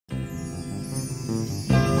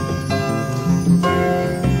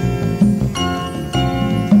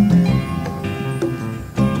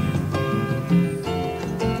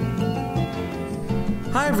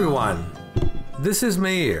everyone, this is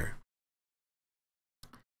Meir.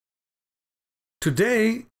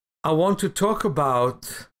 Today I want to talk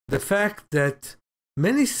about the fact that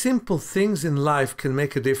many simple things in life can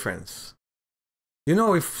make a difference. You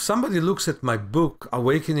know, if somebody looks at my book,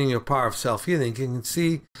 Awakening Your Power of Self-Healing, you can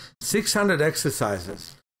see 600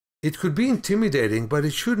 exercises. It could be intimidating, but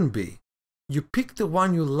it shouldn't be. You pick the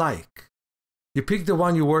one you like. You pick the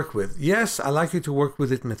one you work with. Yes, I like you to work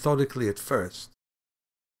with it methodically at first.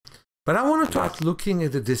 But I want to start looking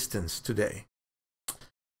at the distance today.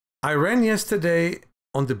 I ran yesterday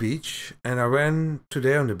on the beach, and I ran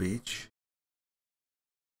today on the beach.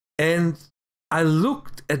 And I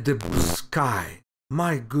looked at the blue sky.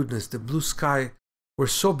 My goodness, the blue sky were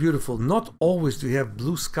so beautiful. Not always do you have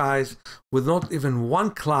blue skies with not even one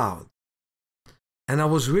cloud. And I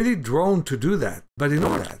was really drawn to do that. But you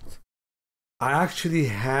know that I actually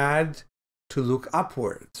had to look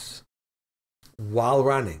upwards while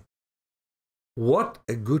running. What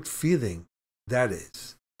a good feeling that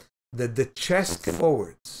is. That the chest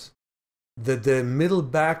forwards, that the middle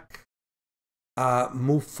back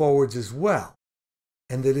move forwards as well.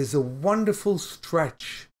 And there is a wonderful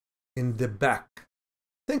stretch in the back.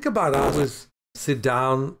 Think about ours, sit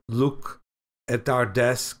down, look at our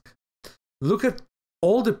desk. Look at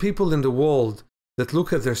all the people in the world that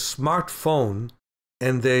look at their smartphone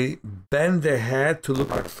and they bend their head to look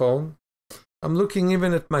at their phone. I'm looking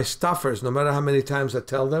even at my staffers, no matter how many times I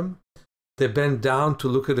tell them, they bend down to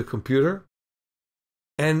look at the computer.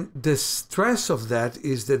 And the stress of that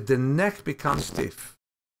is that the neck becomes stiff.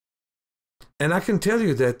 And I can tell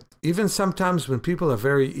you that even sometimes when people are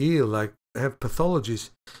very ill, like have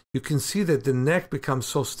pathologies, you can see that the neck becomes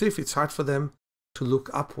so stiff, it's hard for them to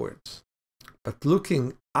look upwards. But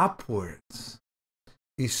looking upwards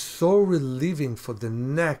is so relieving for the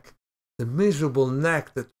neck, the miserable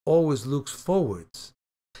neck that always looks forwards.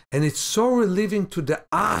 And it's so relieving to the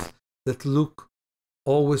eye that look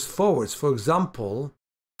always forwards. For example,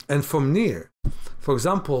 and from near, for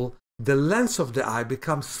example, the lens of the eye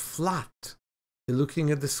becomes flat. You're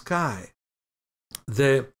looking at the sky.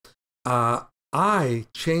 The eye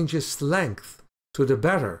changes length to the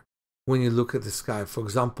better when you look at the sky. For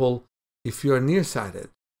example, if you are nearsighted.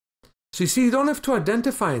 So you see, you don't have to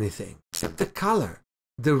identify anything except the color,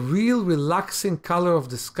 the real relaxing color of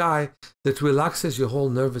the sky that relaxes your whole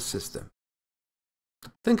nervous system.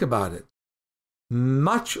 Think about it.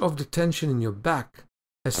 Much of the tension in your back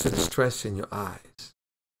has to do with stress in your eyes.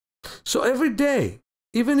 So every day,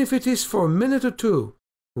 even if it is for a minute or two,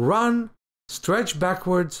 run, stretch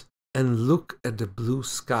backwards, and look at the blue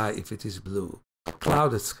sky if it is blue,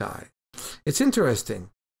 clouded sky. It's interesting.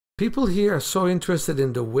 People here are so interested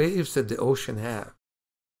in the waves that the ocean have.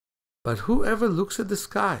 But whoever looks at the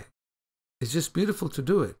sky, it's just beautiful to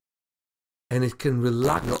do it. And it can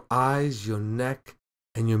relax your eyes, your neck,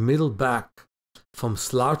 and your middle back from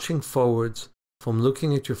slouching forwards, from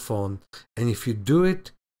looking at your phone. And if you do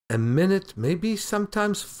it a minute, maybe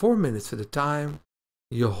sometimes 4 minutes at a time,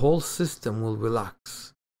 your whole system will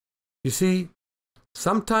relax. You see,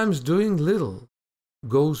 sometimes doing little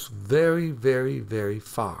goes very, very, very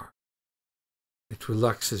far. It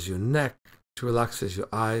relaxes your neck, it relaxes your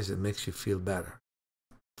eyes, and makes you feel better.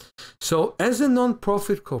 So as a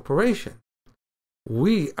non-profit corporation,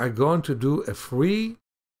 we are going to do a free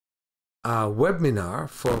webinar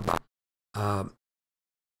for about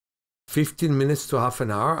 15 minutes to half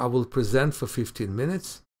an hour. I will present for 15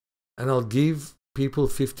 minutes, and I'll give people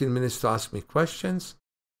 15 minutes to ask me questions,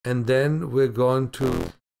 and then we're going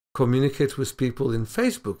to communicate with people in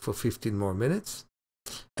Facebook for 15 more minutes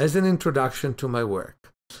as an introduction to my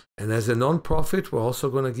work. And as a non-profit, we're also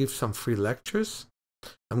going to give some free lectures.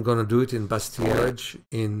 I'm going to do it in Bastillage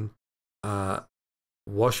in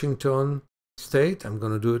Washington State. I'm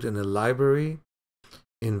going to do it in a library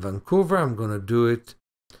in Vancouver. I'm going to do it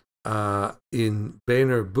in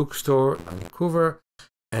Boehner Bookstore, Vancouver.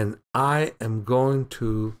 And I am going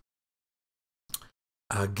to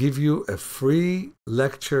give you a free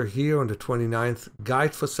lecture here on the 29th,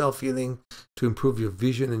 Guide for Self-Healing to Improve Your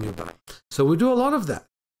Vision and Your Body. So we do a lot of that.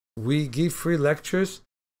 We give free lectures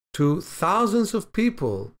to thousands of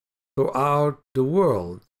people throughout the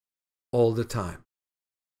world all the time.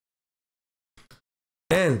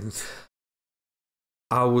 And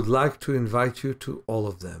I would like to invite you to all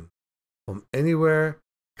of them. From anywhere,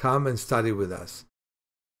 come and study with us.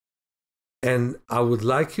 And I would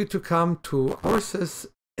like you to come to courses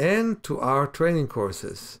and to our training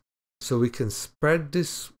courses so we can spread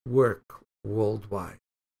this work worldwide.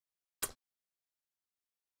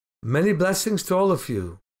 Many blessings to all of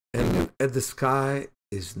you. And at the sky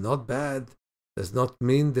is not bad, does not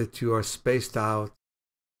mean that you are spaced out.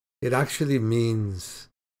 It actually means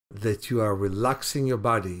that you are relaxing your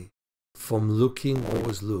body from looking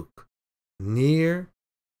always look near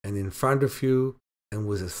and in front of you and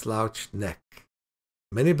with a slouched neck.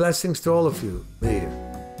 Many blessings to all of you. Meir.